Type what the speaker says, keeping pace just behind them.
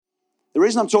The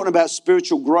reason I'm talking about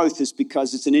spiritual growth is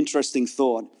because it's an interesting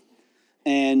thought.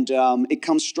 And it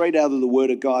comes straight out of the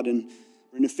Word of God. And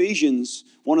in Ephesians,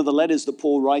 one of the letters that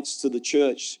Paul writes to the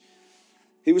church,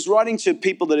 he was writing to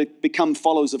people that had become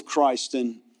followers of Christ.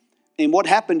 And what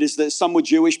happened is that some were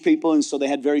Jewish people, and so they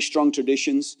had very strong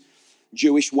traditions,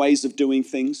 Jewish ways of doing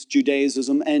things,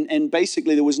 Judaism. And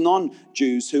basically there was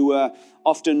non-Jews who were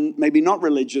often maybe not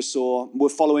religious or were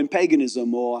following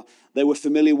paganism, or they were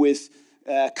familiar with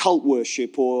cult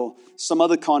worship or some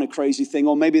other kind of crazy thing,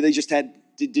 or maybe they just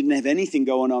didn't have anything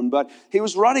going on. But he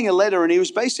was writing a letter, and he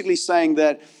was basically saying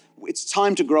that it's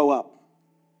time to grow up.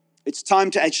 It's time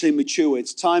to actually mature.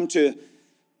 It's time to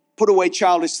put away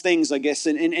childish things, I guess.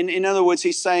 And in other words,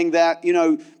 he's saying that,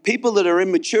 people that are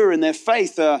immature in their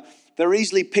faith, they're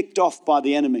easily picked off by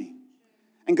the enemy.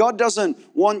 And God doesn't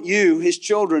want you, his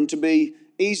children, to be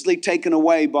easily taken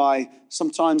away by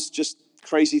sometimes just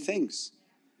crazy things.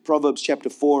 Proverbs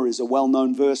chapter 4 is a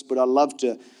well-known verse, but I love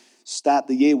to start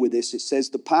the year with this. It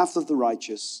says, the path of the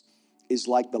righteous is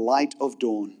like the light of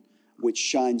dawn, which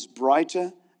shines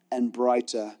brighter and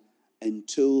brighter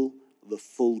until the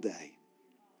full day.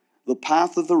 The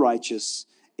path of the righteous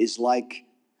is like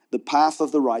the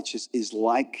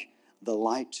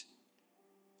light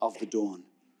of the dawn.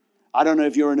 I don't know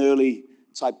if you're an early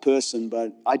type person,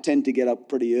 but I tend to get up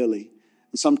pretty early,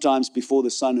 and sometimes before the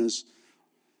sun has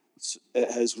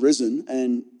risen.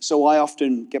 And so I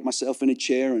often get myself in a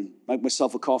chair and make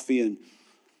myself a coffee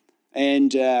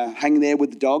and hang there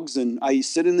with the dogs. And I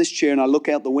sit in this chair and I look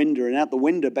out the window. And out the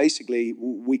window, basically,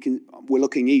 we're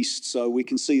looking east, so I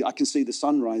can see the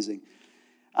sun rising.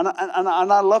 And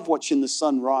I love watching the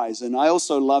sun rise. And I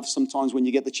also love sometimes when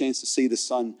you get the chance to see the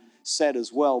sun set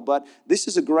as well. But this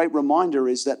is a great reminder,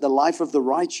 is that the life of the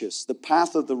righteous, the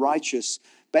path of the righteous,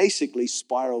 basically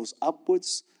spirals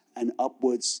upwards and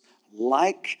upwards,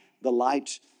 like the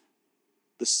light,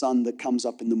 the sun that comes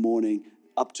up in the morning,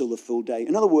 up till the full day.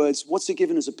 In other words, what's it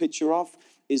given us a picture of?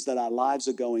 Is that our lives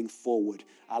are going forward.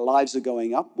 Our lives are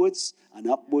going upwards and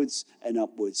upwards and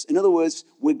upwards. In other words,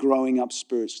 we're growing up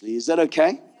spiritually. Is that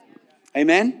okay?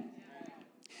 Amen?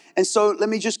 And so let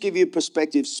me just give you a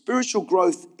perspective. Spiritual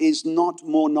growth is not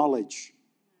more knowledge.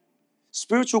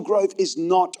 Spiritual growth is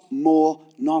not more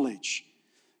knowledge.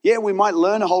 Yeah, we might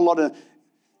learn a whole lot of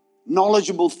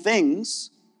knowledgeable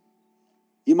things.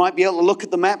 You might be able to look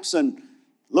at the maps and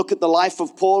look at the life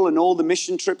of Paul and all the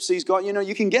mission trips he's got.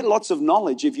 You can get lots of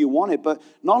knowledge if you want it, but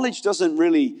knowledge doesn't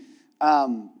really,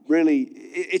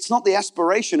 it's not the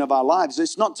aspiration of our lives.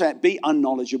 It's not to be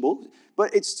unknowledgeable,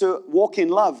 but it's to walk in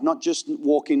love, not just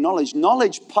walk in knowledge.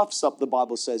 Knowledge puffs up, the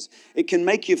Bible says. It can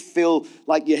make you feel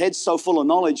like your head's so full of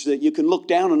knowledge that you can look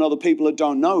down on other people that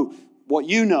don't know what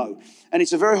you know. And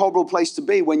it's a very horrible place to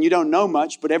be when you don't know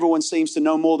much, but everyone seems to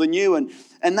know more than you. And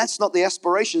that's not the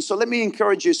aspiration. So let me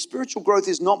encourage you, spiritual growth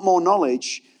is not more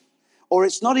knowledge, or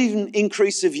it's not even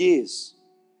increase of years.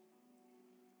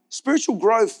 Spiritual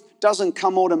growth doesn't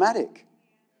come automatic.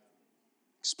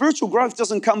 Spiritual growth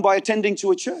doesn't come by attending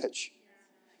to a church.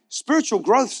 Spiritual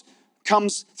growth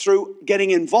comes through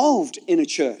getting involved in a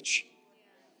church.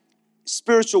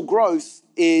 Spiritual growth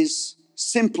is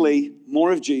simply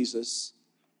more of Jesus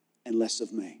and less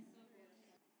of me.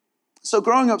 So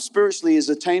growing up spiritually is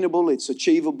attainable, it's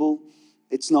achievable,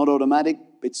 it's not automatic.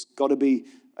 It's got to be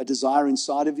a desire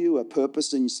inside of you, a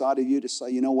purpose inside of you to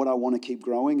say, you know what, I want to keep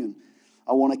growing and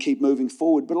I want to keep moving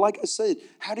forward. But like I said,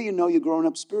 how do you know you're growing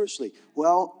up spiritually?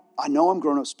 Well, I know I'm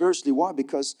growing up spiritually. Why?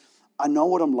 Because I know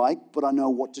what I'm like, but I know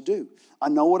what to do. I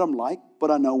know what I'm like,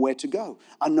 but I know where to go.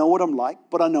 I know what I'm like,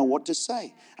 but I know what to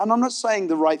say. And I'm not saying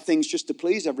the right things just to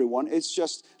please everyone. It's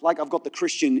just like I've got the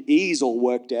Christianese all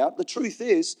worked out. The truth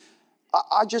is,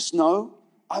 I just know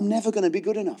I'm never going to be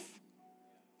good enough.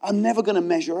 I'm never going to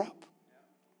measure up.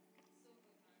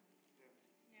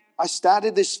 I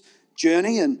started this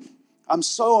journey and I'm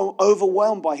so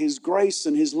overwhelmed by His grace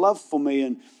and His love for me.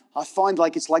 And I find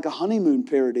like it's like a honeymoon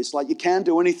period. It's like you can't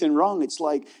do anything wrong. It's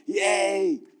like,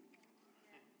 yay,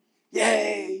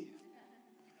 yay.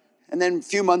 And then a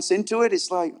few months into it,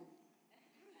 it's like,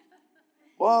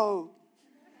 whoa.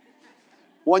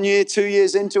 1 year, 2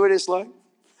 years into it, it's like,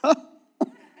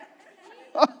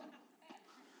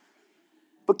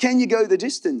 but can you go the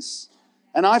distance?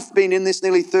 And I've been in this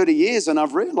nearly 30 years and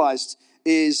I've realized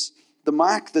is the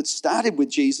mark that started with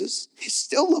Jesus is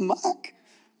still the mark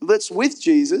that's with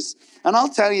Jesus. And I'll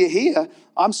tell you here,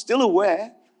 I'm still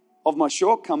aware of my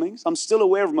shortcomings. I'm still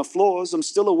aware of my flaws. I'm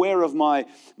still aware of my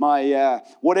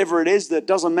whatever it is that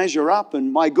doesn't measure up.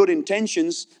 And my good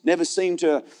intentions never seem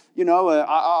to,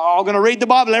 I'm going to read the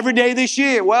Bible every day this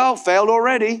year. Well, failed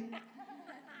already.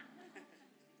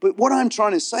 But what I'm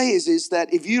trying to say is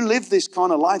that if you live this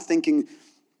kind of life thinking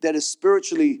that a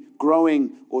spiritually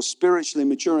growing or spiritually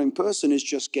maturing person is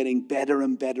just getting better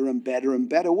and better and better and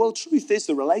better. Well, truth is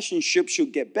the relationship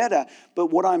should get better.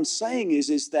 But what I'm saying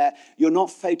is that you're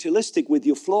not fatalistic with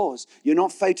your flaws. You're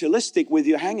not fatalistic with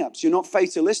your hang-ups. You're not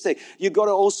fatalistic. You've got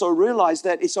to also realize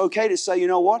that it's okay to say, you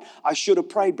know what? I should have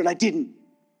prayed, but I didn't.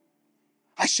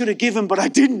 I should have given, but I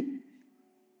didn't.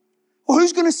 Well,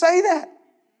 who's going to say that?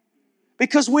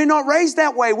 Because we're not raised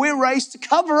that way. We're raised to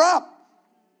cover up.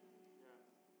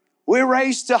 We're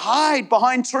raised to hide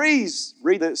behind trees.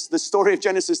 Read the story of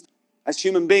Genesis. As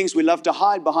human beings, we love to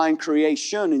hide behind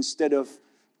creation instead of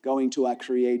going to our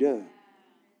Creator.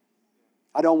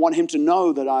 I don't want him to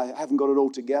know that I haven't got it all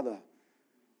together.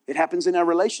 It happens in our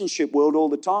relationship world all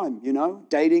the time, you know.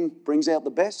 Dating brings out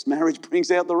the best. Marriage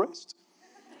brings out the rest.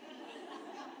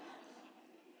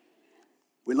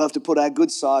 We love to put our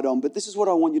good side on, but this is what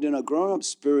I want you to know. Growing up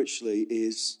spiritually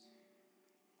is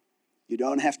you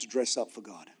don't have to dress up for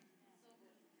God.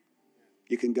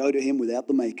 You can go to him without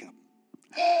the makeup.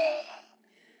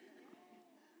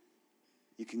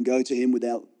 You can go to him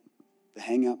without the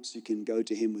hang-ups. You can go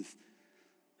to him with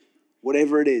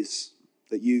whatever it is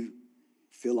that you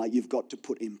feel like you've got to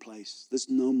put in place. There's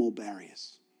no more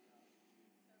barriers.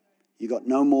 You got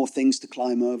no more things to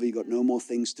climb over. You got no more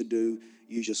things to do.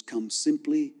 You just come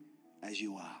simply as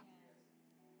you are.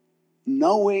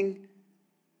 Knowing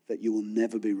that you will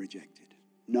never be rejected.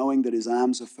 Knowing that his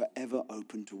arms are forever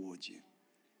open towards you.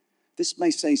 This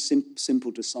may say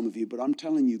simple to some of you, but I'm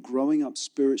telling you, growing up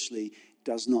spiritually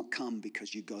does not come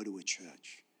because you go to a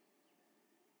church.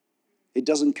 It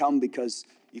doesn't come because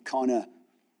you kind of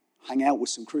hang out with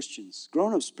some Christians.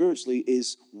 Growing up spiritually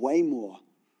is way more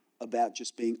about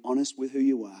just being honest with who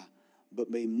you are,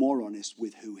 but being more honest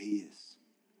with who he is.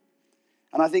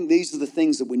 And I think these are the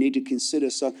things that we need to consider.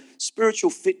 So spiritual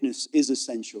fitness is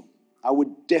essential. I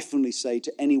would definitely say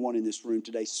to anyone in this room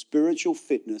today, spiritual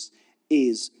fitness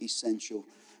is essential.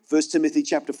 1 Timothy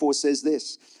chapter 4 says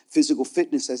this, physical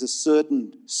fitness has a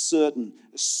certain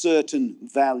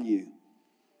value.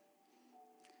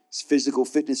 Physical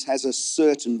fitness has a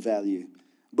certain value,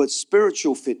 but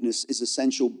spiritual fitness is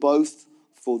essential both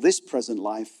for this present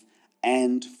life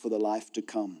and for the life to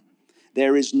come.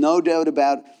 There is no doubt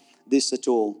about this at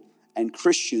all, and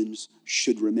Christians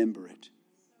should remember it.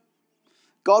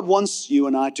 God wants you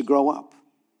and I to grow up.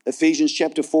 Ephesians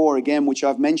chapter 4, again, which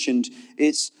I've mentioned,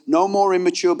 it's no more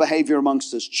immature behavior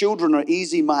amongst us. Children are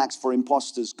easy marks for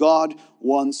imposters. God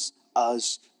wants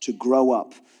us to grow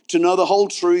up, to know the whole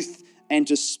truth and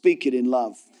to speak it in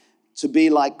love, to be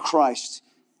like Christ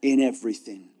in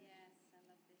everything.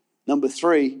 Number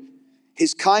 3,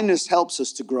 his kindness helps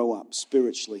us to grow up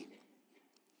spiritually.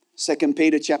 2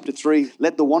 Peter chapter 3,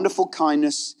 let the wonderful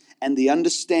kindness and the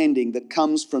understanding that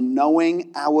comes from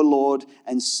knowing our Lord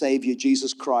and Savior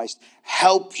Jesus Christ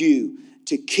help you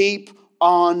to keep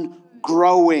on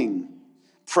growing.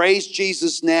 Praise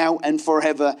Jesus now and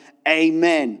forever.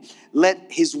 Amen.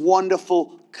 Let his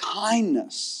wonderful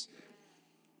kindness.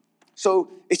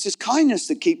 So it's his kindness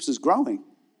that keeps us growing.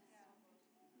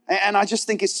 And I just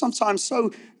think it's sometimes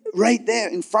so right there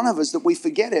in front of us that we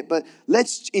forget it. But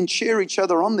let's cheer each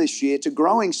other on this year to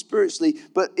growing spiritually.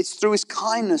 But it's through his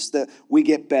kindness that we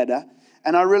get better.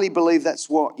 And I really believe that's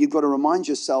what you've got to remind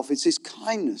yourself. It's his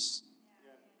kindness.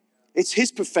 It's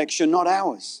his perfection, not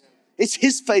ours. It's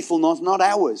his faithfulness, not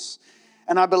ours.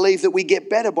 And I believe that we get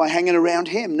better by hanging around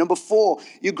him. Number 4,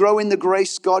 you grow in the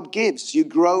grace God gives. You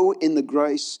grow in the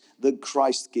grace that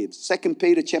Christ gives. 2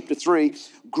 Peter chapter 3,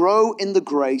 grow in the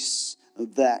grace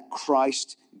that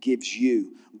Christ gives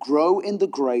you. Grow in the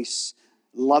grace,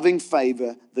 loving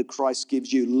favor that Christ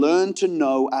gives you. Learn to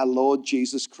know our Lord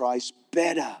Jesus Christ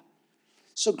better.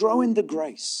 So grow in the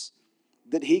grace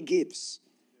that he gives.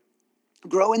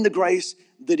 Grow in the grace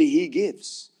that he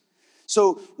gives.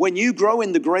 So when you grow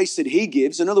in the grace that he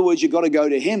gives, in other words, you've got to go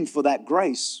to him for that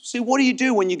grace. See, what do you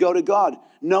do when you go to God?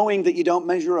 Knowing that you don't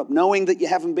measure up, knowing that you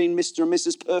haven't been Mr. and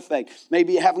Mrs. Perfect.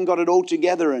 Maybe you haven't got it all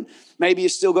together and maybe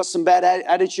you've still got some bad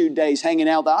attitude days hanging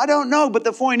out there. I don't know, but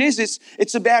the point is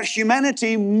it's about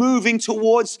humanity moving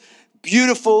towards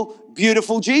beautiful,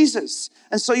 beautiful Jesus.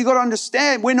 And so you've got to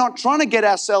understand, we're not trying to get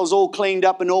ourselves all cleaned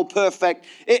up and all perfect.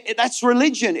 That's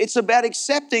religion. It's about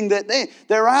accepting that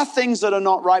there are things that are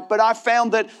not right, but I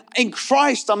found that in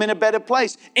Christ, I'm in a better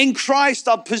place. In Christ,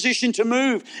 I'm positioned to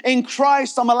move. In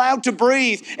Christ, I'm allowed to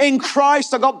breathe. In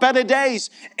Christ, I got better days.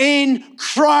 In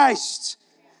Christ.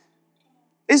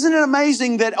 Isn't it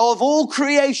amazing that of all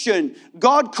creation,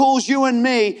 God calls you and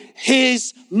me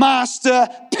his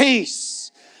masterpiece?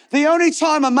 The only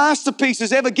time a masterpiece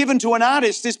is ever given to an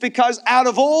artist is because out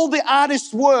of all the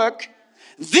artist's work,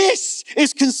 this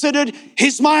is considered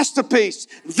his masterpiece.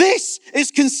 This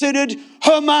is considered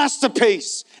her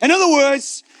masterpiece. In other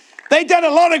words, they've done a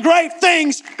lot of great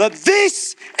things, but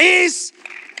this is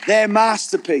their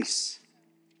masterpiece.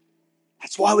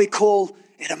 That's why we call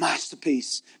it a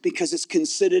masterpiece, because it's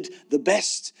considered the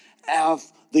best of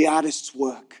the artist's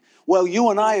work. Well, you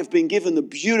and I have been given the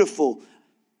beautiful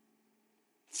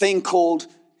thing called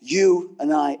you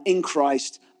and I in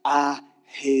Christ are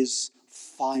his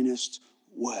finest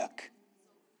work.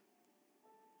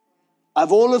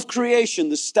 Of all of creation,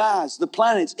 the stars, the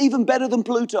planets, even better than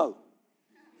Pluto.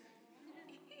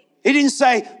 He didn't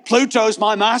say, Pluto's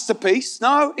my masterpiece.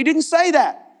 No, he didn't say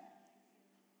that.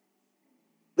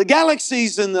 The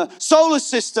galaxies and the solar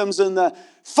systems and the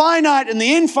finite and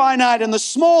the infinite and the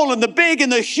small and the big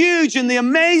and the huge and the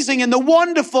amazing and the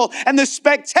wonderful and the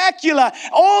spectacular,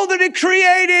 all that it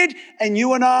created, and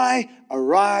you and I are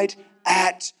right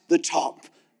at the top.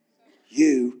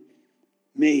 You,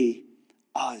 me,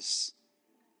 us,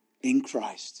 in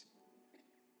Christ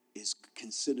is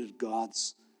considered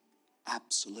God's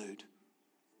absolute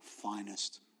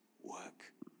finest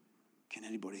work. Can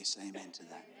anybody say amen to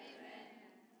that?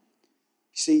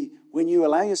 See, when you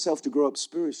allow yourself to grow up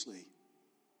spiritually,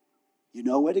 you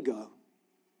know where to go,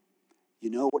 you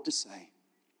know what to say,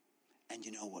 and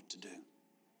you know what to do.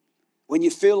 When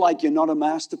you feel like you're not a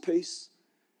masterpiece,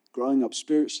 growing up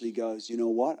spiritually goes, you know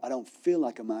what? I don't feel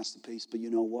like a masterpiece, but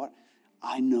you know what?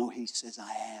 I know he says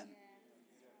I am.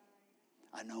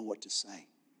 I know what to say.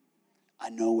 I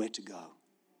know where to go.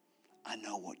 I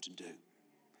know what to do.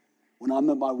 When I'm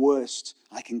at my worst,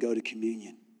 I can go to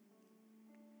communion.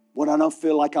 When I don't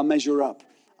feel like I measure up,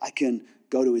 I can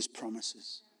go to his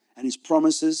promises. And his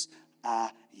promises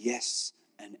are yes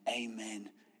and amen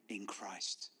in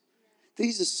Christ.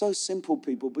 These are so simple,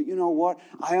 people, but you know what?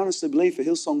 I honestly believe for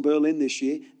Hillsong Berlin this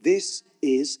year, this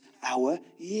is our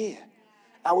year.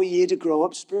 Our year to grow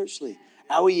up spiritually.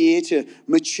 Our year to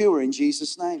mature in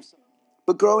Jesus' name.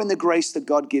 But grow in the grace that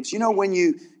God gives. You know, when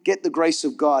you get the grace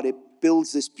of God, it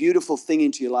builds this beautiful thing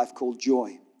into your life called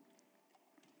joy.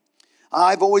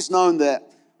 I've always known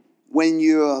that when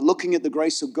you're looking at the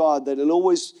grace of God, that it'll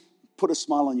always put a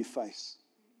smile on your face.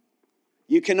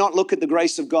 You cannot look at the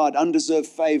grace of God, undeserved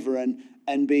favor,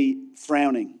 and be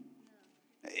frowning.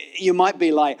 You might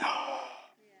be like, oh,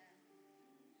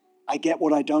 I get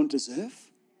what I don't deserve.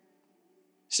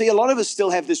 See, a lot of us still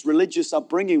have this religious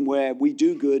upbringing where we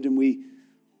do good and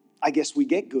I guess we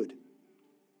get good.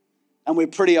 And we're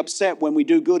pretty upset when we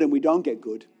do good and we don't get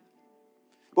good.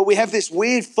 But we have this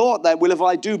weird thought that, well, if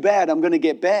I do bad, I'm going to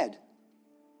get bad.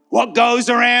 What goes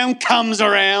around comes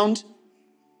around.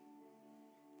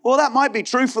 Well, that might be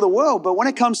true for the world, but when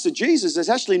it comes to Jesus, it's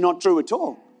actually not true at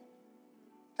all.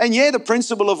 And yeah, the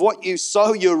principle of what you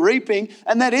sow, you're reaping.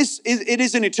 And it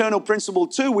is an eternal principle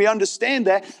too. We understand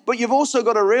that. But you've also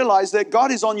got to realize that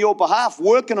God is on your behalf,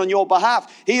 working on your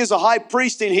behalf. He is a high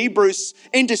priest in Hebrews,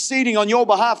 interceding on your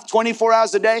behalf 24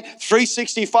 hours a day,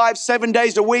 365, 7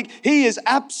 days a week. He is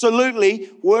absolutely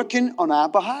working on our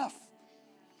behalf.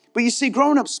 But you see,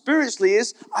 growing up spiritually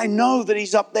is, I know that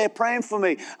he's up there praying for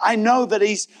me. I know that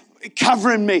he's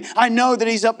covering me. I know that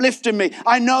he's uplifting me.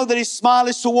 I know that his smile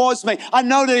is towards me. I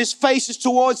know that his face is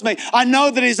towards me. I know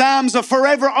that his arms are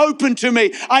forever open to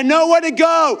me. I know where to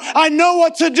go. I know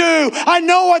what to do. I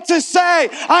know what to say.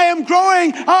 I am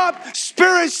growing up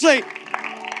spiritually.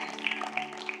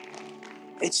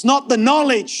 It's not the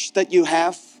knowledge that you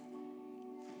have.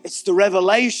 It's the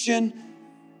revelation.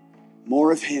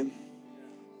 More of him,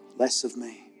 less of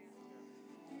me.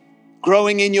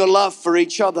 Growing in your love for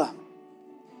each other.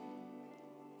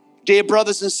 Dear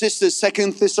brothers and sisters,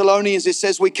 2 Thessalonians, it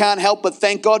says, we can't help but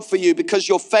thank God for you because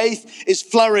your faith is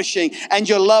flourishing and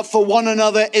your love for one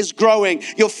another is growing.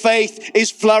 Your faith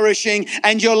is flourishing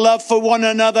and your love for one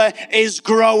another is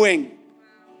growing.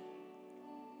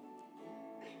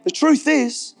 The truth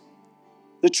is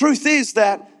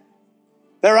that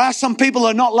there are some people who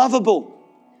are not lovable.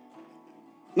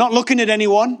 Not looking at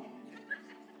anyone.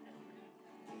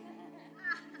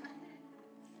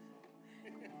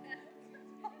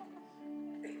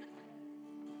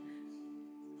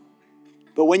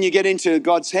 But when you get into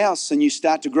God's house and you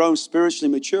start to grow spiritually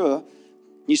mature,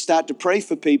 you start to pray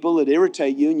for people that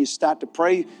irritate you and you start to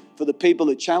pray for the people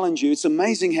that challenge you. It's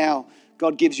amazing how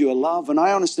God gives you a love. And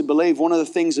I honestly believe one of the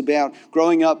things about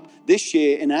growing up this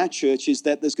year in our church is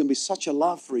that there's going to be such a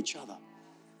love for each other.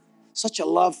 Such a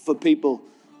love for people.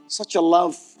 Such a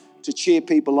love to cheer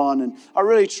people on. And I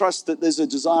really trust that there's a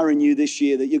desire in you this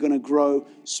year that you're going to grow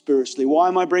spiritually. Why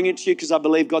am I bringing it to you? Because I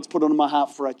believe God's put it on my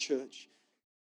heart for our church.